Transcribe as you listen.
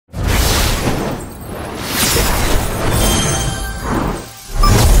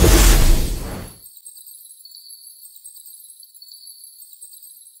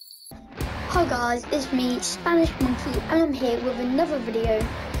guys, it's me, Spanish Monkey, and I'm here with another video.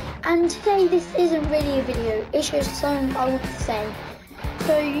 And today this isn't really a video, it's just something I want to say.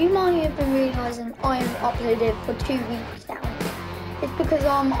 So you might have been realising I haven't uploaded for 2 weeks now. It's because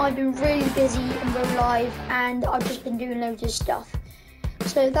I've been really busy in real life and I've just been doing loads of stuff.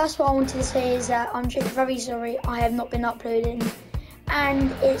 So that's what I wanted to say, is that I'm just very sorry I have not been uploading. And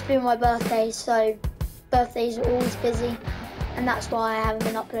it's been my birthday, so birthdays are always busy, and that's why I haven't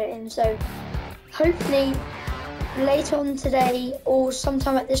been uploading. So hopefully later on today or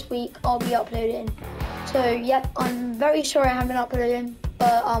sometime at this week I'll be uploading. So yep, I'm very sorry I haven't been uploading,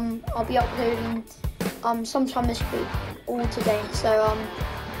 but I'll be uploading sometime this week or today. So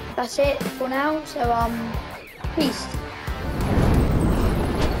that's it for now. So peace.